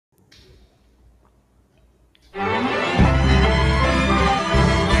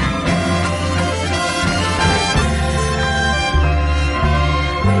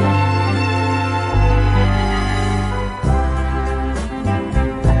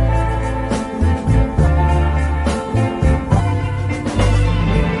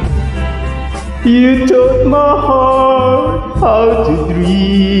You taught my heart how to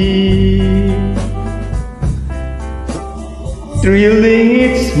dream, thrilling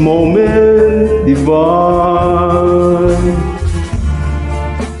its moment divine.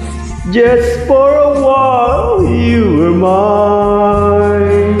 Just for a while you were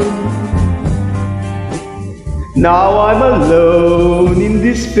mine. Now I'm alone in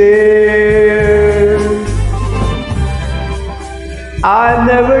despair. I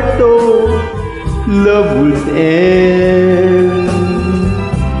never thought love would end,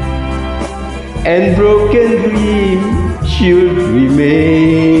 and broken dreams should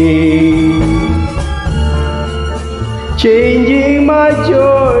remain, changing my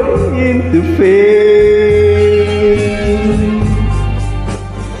joy into pain.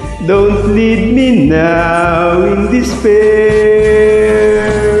 Don't lead me now in despair.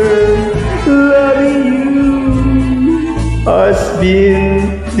 Loving you has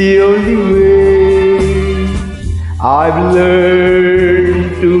been the only way. I've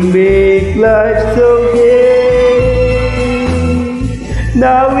learned to make life so gay.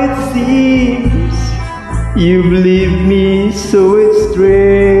 Now it seems you've left me so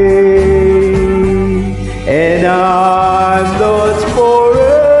astray, and I'm lost forever.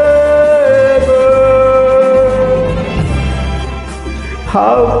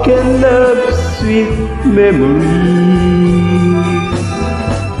 How can love's sweet memories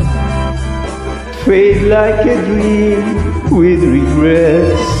fade like a dream with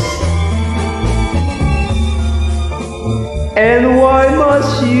regrets? And why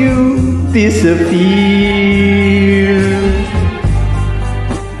must you disappear,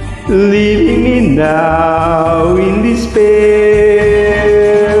 leaving me now in despair?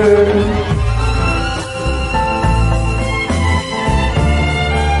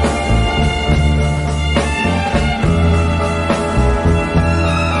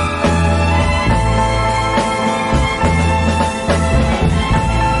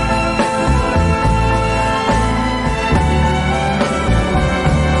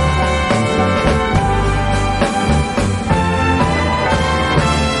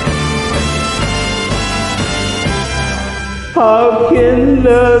 How can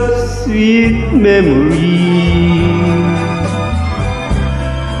love's sweet memory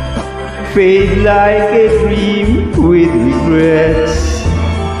fade like a dream with regrets?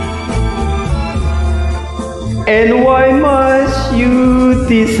 And why must you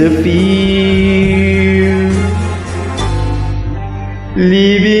disappear,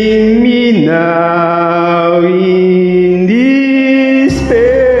 leaving me now in